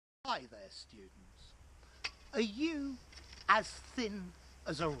Hi there, students. Are you as thin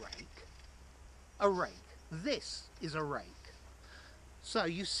as a rake? A rake. This is a rake. So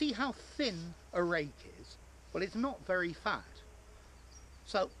you see how thin a rake is? Well, it's not very fat.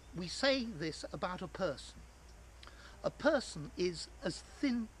 So we say this about a person. A person is as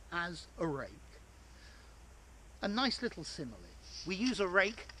thin as a rake. A nice little simile. We use a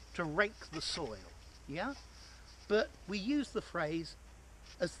rake to rake the soil, yeah? But we use the phrase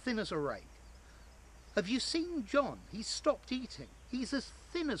as thin as a rake. Have you seen John? He's stopped eating. He's as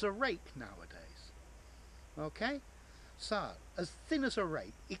thin as a rake nowadays. Okay? So, as thin as a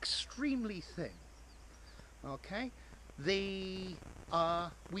rake, extremely thin. Okay? We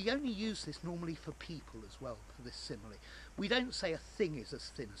only use this normally for people as well, for this simile. We don't say a thing is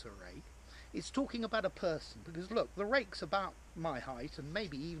as thin as a rake. It's talking about a person, because look, the rake's about my height and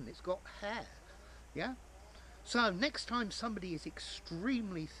maybe even it's got hair. Yeah? So next time somebody is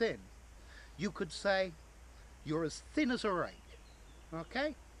extremely thin, you could say, you're as thin as a rake.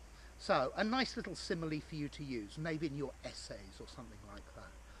 Okay? So, a nice little simile for you to use, maybe in your essays or something like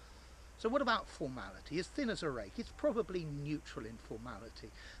that. So what about formality? As thin as a rake, it's probably neutral in formality,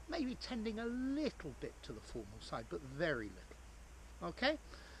 maybe tending a little bit to the formal side, but very little. Okay?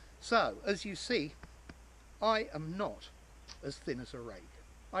 So, as you see, I am not as thin as a rake.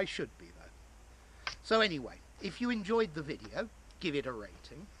 I should be though. So anyway, if you enjoyed the video, give it a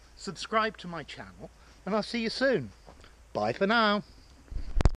rating, subscribe to my channel, and I'll see you soon. Bye for now.